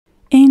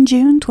In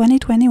June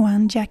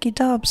 2021, Jackie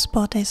Dobbs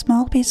bought a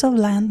small piece of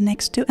land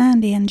next to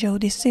Andy and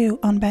Jodisue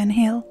on Ben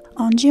Hill.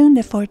 On June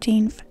the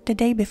 14th, the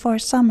day before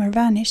Summer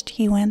vanished,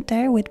 he went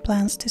there with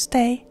plans to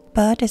stay.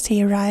 But as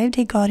he arrived,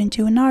 he got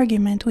into an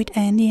argument with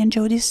Andy and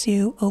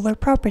Jodisue over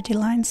property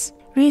lines.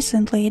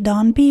 Recently,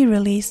 Don B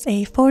released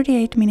a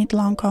 48-minute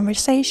long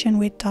conversation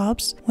with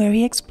Dobbs where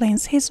he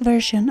explains his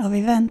version of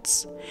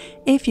events.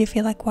 If you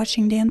feel like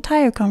watching the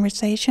entire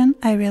conversation,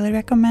 I really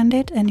recommend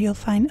it, and you'll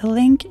find a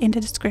link in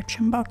the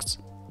description box.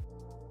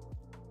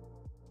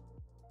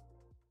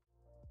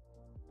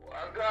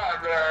 I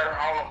got there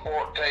on the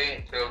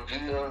 14th of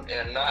June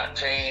in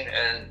 19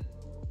 and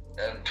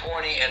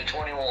 20 and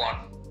 21.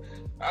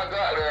 I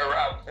got there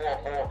right before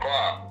 4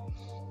 o'clock.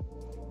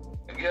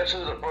 And guess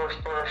who the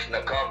first person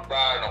that comes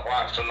by in a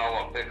white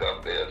Sonoma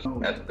pickup is?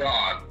 That's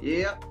Don.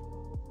 Yep.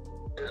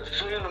 It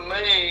seemed to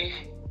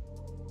me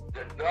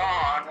that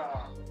Don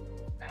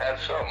had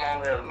something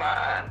on his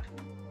mind.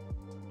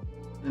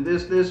 And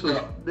this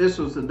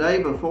was the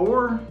day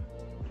before?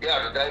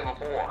 Yeah, the day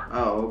before.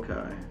 Oh,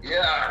 okay.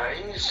 Yeah,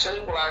 he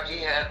seemed like he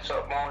had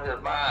something on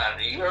his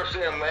mind. You ever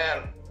see a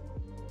man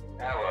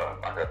have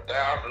like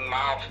 1,000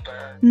 miles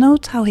there?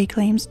 Note how he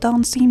claims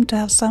Don seemed to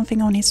have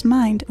something on his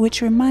mind,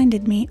 which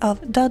reminded me of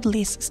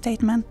Dudley's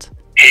statement.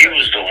 He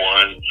was the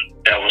one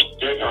that was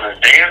sitting on a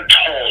damn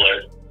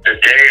toilet the day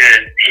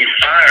that he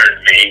fired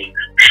me,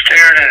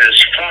 staring at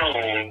his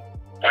phone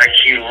like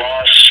he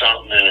lost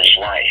something in his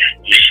life.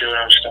 You see what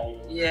I'm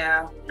saying?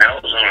 Yeah.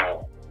 That was on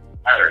a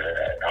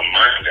Saturday, on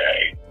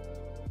Monday.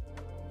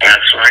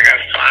 That's when I got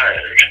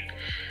fired.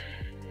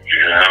 You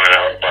know, and I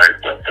was like,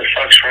 what the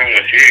fuck's wrong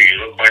with you? You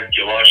look like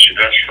you lost your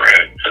best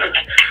friend.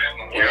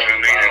 You know what I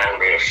mean? All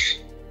this.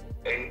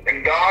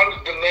 And Don's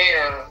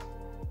demeanor,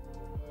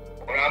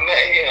 when I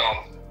met him,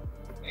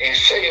 it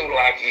seemed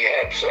like he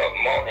had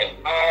something on his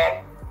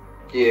mind.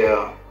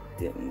 Yeah.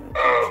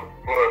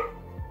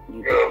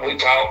 But we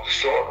talked a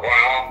short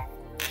while.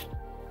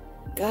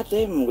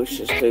 Goddamn, wish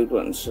this dude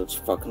wasn't such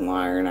a fucking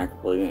liar, and I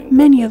could believe it.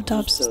 Many of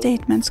Dobbs'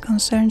 statements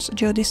concerns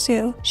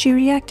Jodisue. She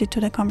reacted to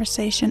the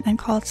conversation and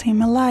calls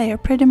him a liar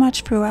pretty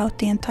much throughout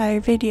the entire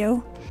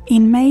video.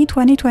 In May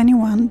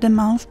 2021, the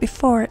month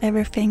before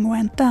everything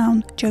went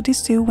down,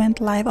 Jodisue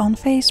went live on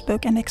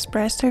Facebook and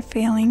expressed her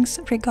feelings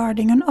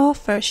regarding an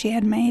offer she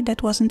had made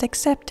that wasn't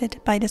accepted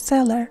by the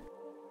seller.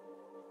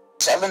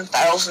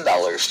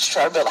 $7,000 to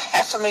try to build a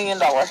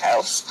 $500,000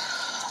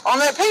 house on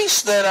that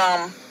piece that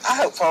I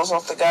hope falls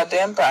off the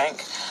goddamn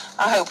bank.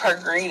 I hope her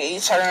greed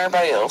eats her and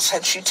everybody else.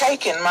 Had she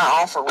taken my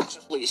offer, which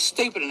is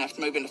stupid enough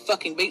to move into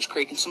fucking Beach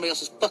Creek in somebody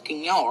else's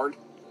fucking yard,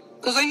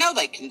 because they know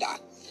they can die.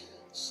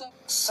 So,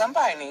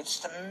 somebody needs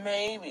to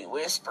maybe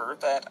whisper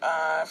that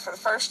for the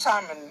first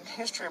time in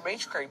history of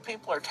Beach Creek,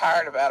 people are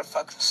tired of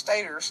out-of-fucking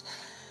staters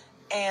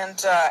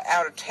and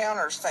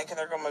out-of-towners thinking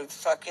they're going to move the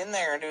fuck in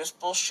there and do this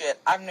bullshit.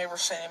 I've never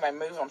seen anybody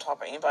move on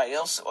top of anybody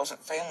else that wasn't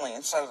family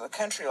inside of the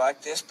country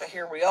like this, but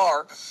here we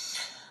are.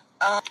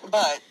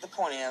 But the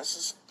point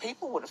is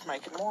people would have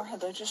made more had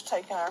they just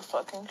taken our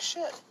fucking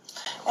shit.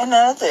 And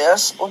none of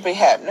this would be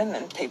happening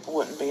and people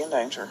wouldn't be in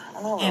danger.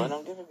 And I really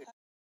don't give a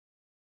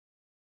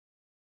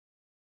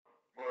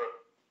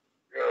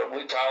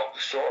We talked a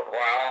short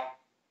while.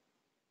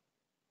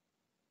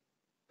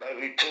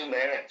 Maybe 2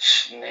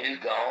 minutes, and he's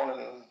gone,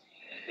 and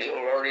he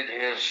alerted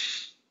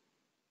his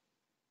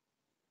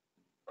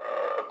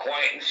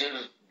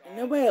acquaintances.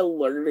 Nobody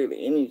alerted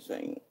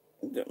anything.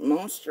 The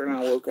Monster and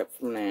I woke up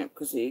from that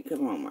because he had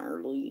come home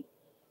early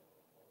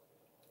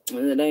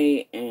in the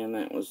day, and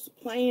that was the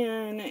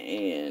plan,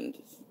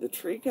 and the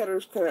tree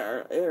cutters cut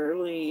out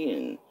early,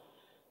 and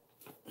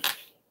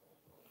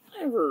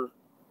whatever.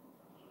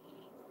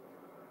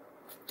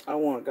 I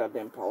want a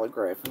goddamn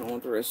polygraph, and I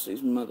want the rest of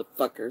these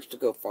motherfuckers to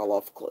go fall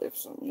off a cliff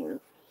somewhere.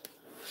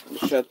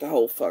 Shut the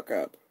whole fuck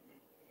up.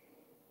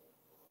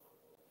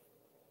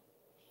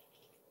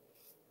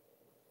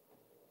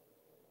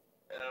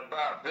 And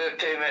about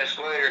 15 minutes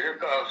later, here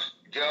comes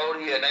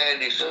Jody and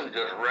Andy Sue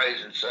just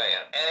raising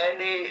sand.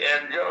 Andy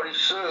and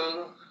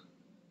Jodisue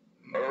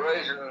are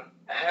raising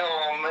hell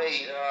on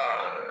me.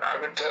 I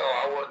could tell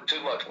I wasn't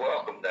too much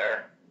welcome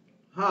there.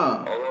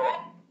 Huh.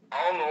 Although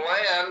on the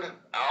land,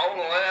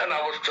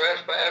 I was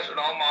trespassing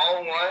on my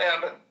own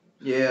land.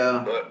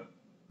 Yeah. But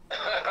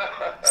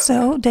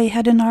So they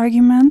had an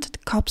argument, the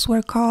cops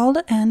were called,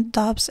 and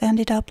Dobbs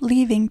ended up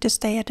leaving to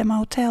stay at a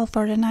motel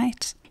for the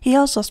night. He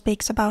also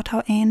speaks about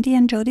how Andy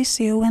and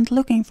Jodisue went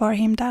looking for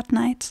him that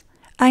night.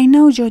 I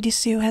know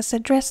Jodisue has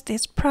addressed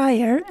this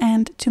prior,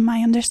 and to my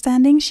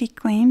understanding she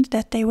claimed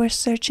that they were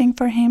searching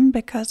for him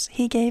because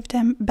he gave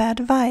them bad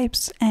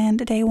vibes and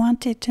they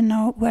wanted to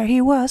know where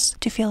he was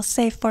to feel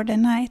safe for the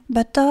night.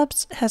 But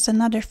Dobbs has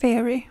another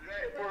theory.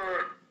 they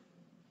were,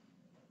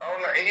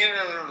 on the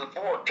evening of the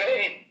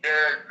 14th,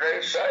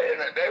 they're saying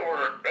that they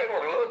were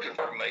looking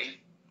for me.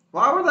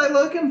 Why were they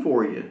looking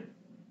for you?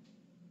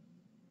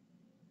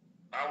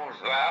 I was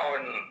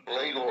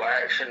allowing legal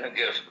action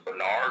against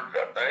Bernard,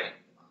 I think.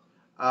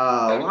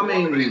 I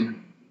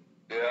mean...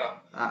 Yeah.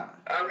 I've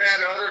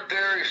had other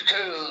theories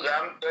too.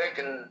 I'm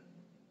thinking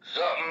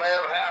something may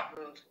have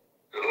happened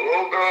to the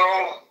little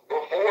girl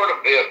before the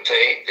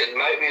 15th, and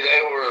maybe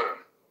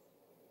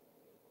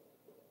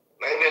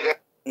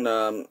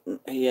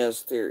he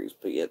has theories,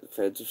 but yet the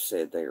feds have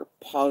said they are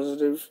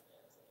positive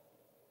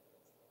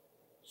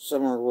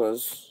Summer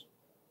was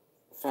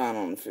fine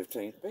on the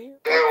 15th. They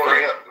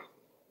were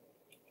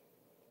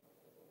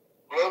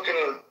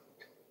looking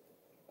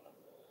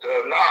to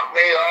knock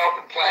me off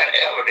and plant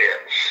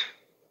evidence.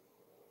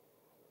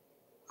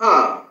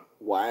 Huh.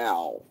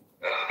 Wow.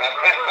 That's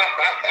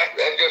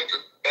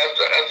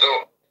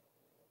a.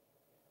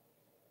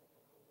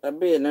 That'd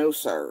be a no,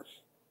 sir.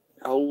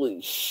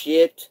 Holy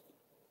shit.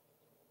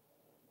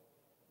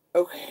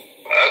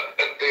 Okay.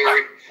 A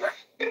theory.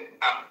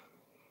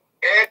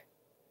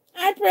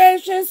 Hi,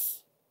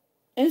 precious.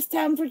 It's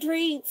time for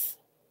treats.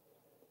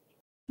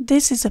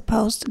 This is a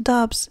post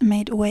Dobbs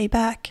made way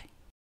back.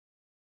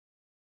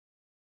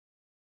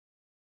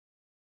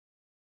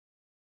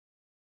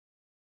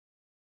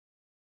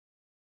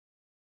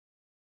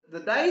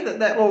 The day that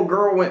little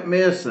girl went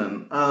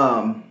missing,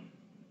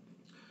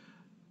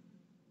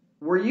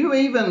 were you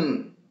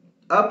even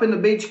up in the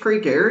Beach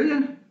Creek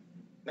area?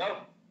 No.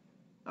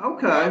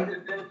 Okay. I always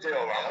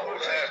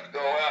have to go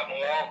out and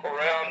walk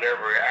around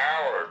every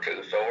hour or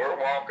two, so we're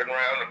walking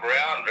around the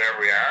ground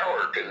every hour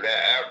or two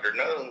that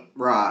afternoon.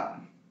 Right.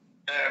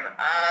 And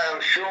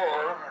I'm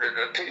sure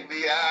that the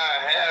TBI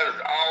has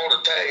all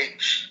the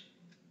tapes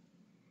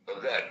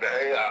of that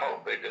day. I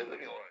hope they do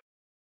anyway.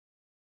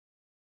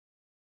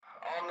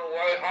 On the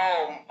way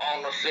home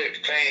on the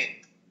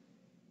 16th,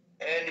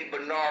 Andy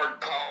Bernard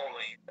called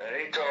me, and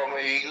he told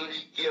me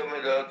he give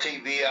me the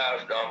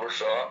TBI's number,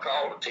 so I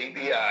called the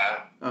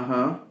TBI.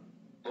 Uh-huh.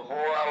 Before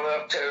I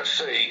left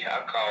Tennessee,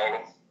 I called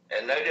them,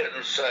 and they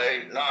didn't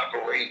say not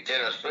to leave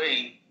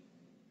Tennessee.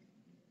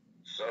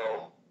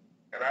 So,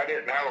 and I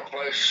didn't have a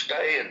place to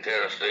stay in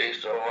Tennessee,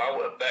 so I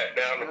went back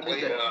down to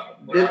Cleveland.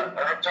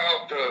 I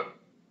talked to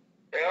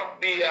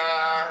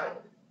FBI.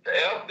 The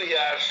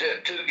FBI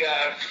sent two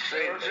guys to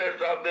see me.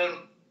 Since I've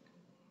been,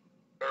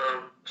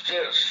 or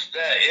since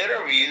that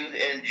interview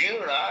in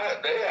June,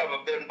 they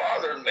haven't been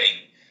bothering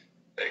me.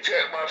 They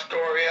checked my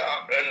story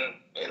out, and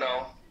you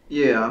know.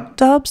 Yeah.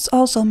 Dobbs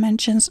also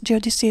mentions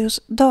Jodisue's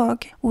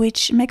dog,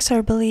 which makes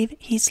her believe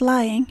he's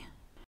lying.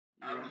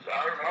 I was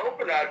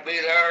hoping I'd be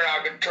there and I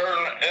could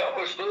turn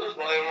Elvis Blues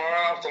name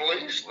off the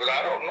lease, but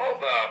I don't know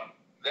about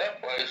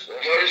that place.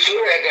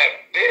 Jodisue had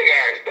that big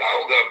ass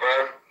dog up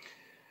there.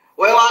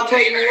 Well, I'll tell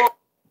you what.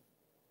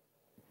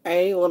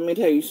 Hey, let me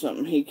tell you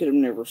something. He could have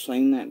never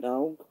seen that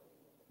dog.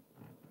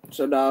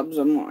 So, Dobbs,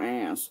 I'm going to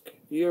ask,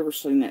 if you ever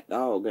seen that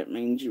dog, that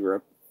means you were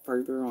up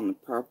further on the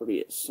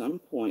property at some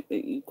point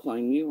that you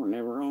claim you were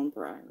never on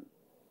prior.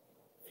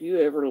 If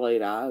you ever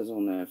laid eyes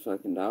on that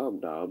fucking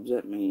dog, Dobbs,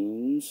 that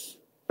means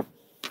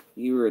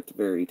you were at the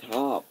very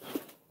top.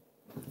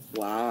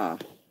 Why?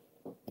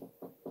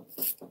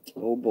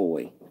 Oh,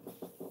 boy.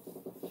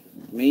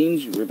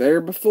 Means you were there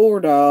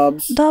before,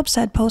 Dobbs. Dobbs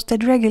had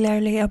posted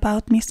regularly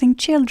about missing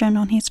children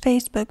on his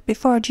Facebook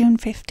before June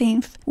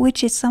 15th,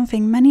 which is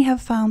something many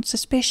have found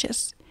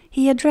suspicious.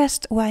 He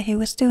addressed why he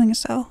was doing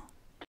so.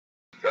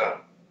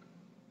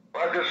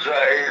 Like I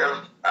say,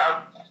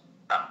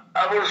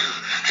 I was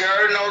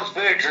sharing those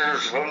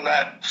pictures from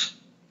that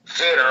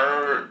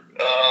center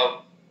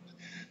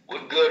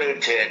with good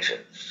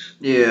intentions.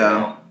 Yeah. You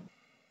know,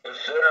 the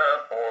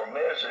Center for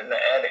Missing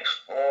and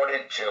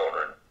Exploited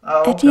Children.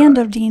 Oh, okay. At the end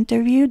of the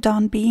interview,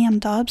 Don B and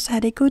Dobbs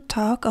had a good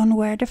talk on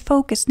where the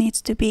focus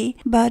needs to be,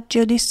 but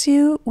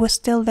Jodisue was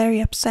still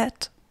very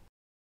upset.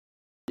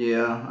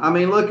 Yeah, I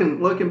mean,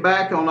 looking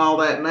back on all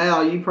that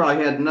now, you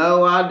probably had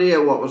no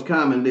idea what was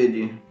coming, did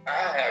you? I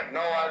had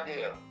no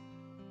idea.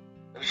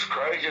 It's the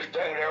craziest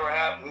thing that ever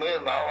happened to me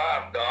in my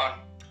life, Don.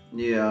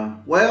 Yeah.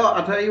 Well,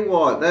 I tell you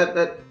what,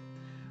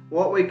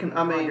 what we can,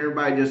 I mean,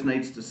 everybody just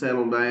needs to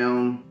settle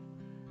down.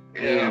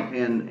 Yeah.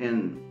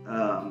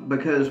 And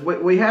because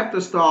we have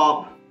to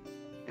stop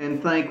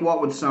and think,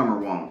 what would Summer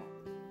want?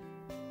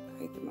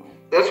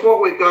 That's what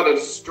we've got to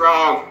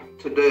strive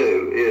to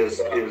do.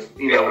 Is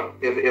you know,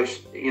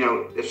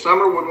 if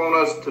Summer would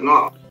want us to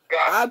not.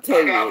 I'll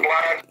tell you,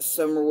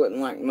 Summer wouldn't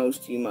like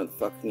most of you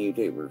motherfucking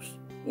YouTubers.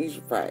 These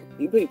are facts.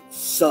 You people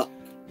suck.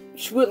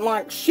 She wouldn't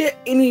like shit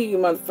any of you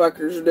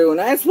motherfuckers are doing.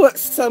 That's what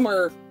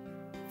Summer,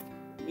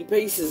 you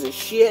pieces of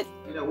shit.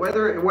 You know,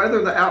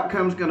 whether the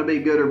outcome's going to be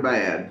good or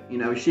bad, you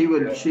know, she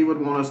would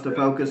want us to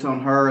focus on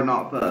her and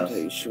not I'll us. tell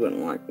you, she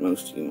wouldn't like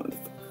most of you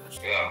motherfuckers.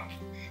 Yeah.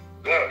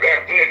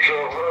 That picture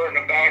of her in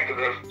the back of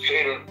the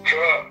seat of the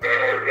truck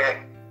there,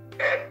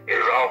 that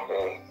is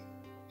awful.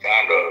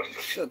 Kind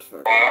of. Shut the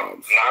fuck up.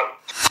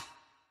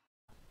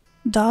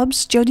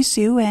 Dobbs,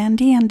 Jodisue,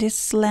 Andy, and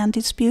this land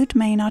dispute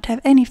may not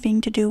have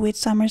anything to do with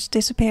Summer's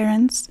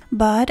disappearance,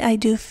 but I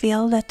do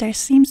feel that there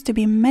seems to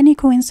be many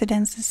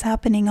coincidences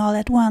happening all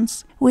at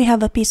once. We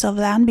have a piece of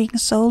land being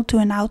sold to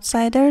an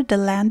outsider, the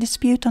land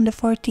dispute on the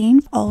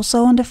 14th.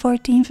 Also on the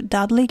 14th,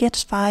 Dudley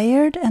gets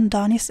fired and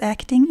Don is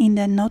acting in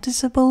a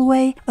noticeable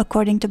way,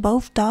 according to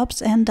both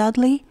Dobbs and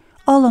Dudley,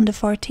 all on the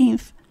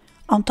 14th.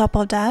 On top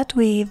of that,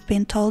 we've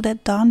been told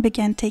that Dawn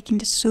began taking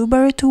the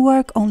Subaru to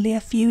work only a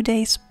few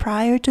days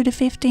prior to the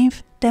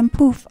 15th. Then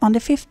poof, on the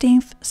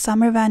 15th,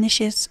 Summer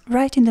vanishes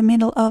right in the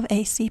middle of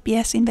a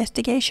CPS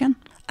investigation.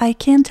 I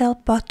can't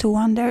help but to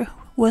wonder,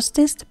 was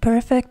this the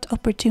perfect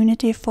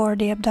opportunity for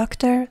the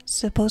abductor,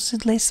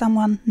 supposedly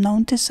someone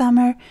known to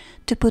Summer,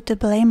 to put the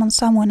blame on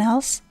someone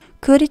else?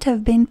 Could it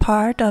have been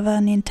part of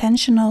an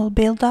intentional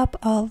build-up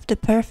of the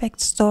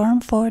perfect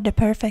storm for the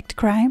perfect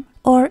crime?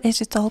 Or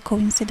is it all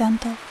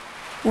coincidental?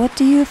 What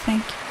do you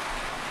think?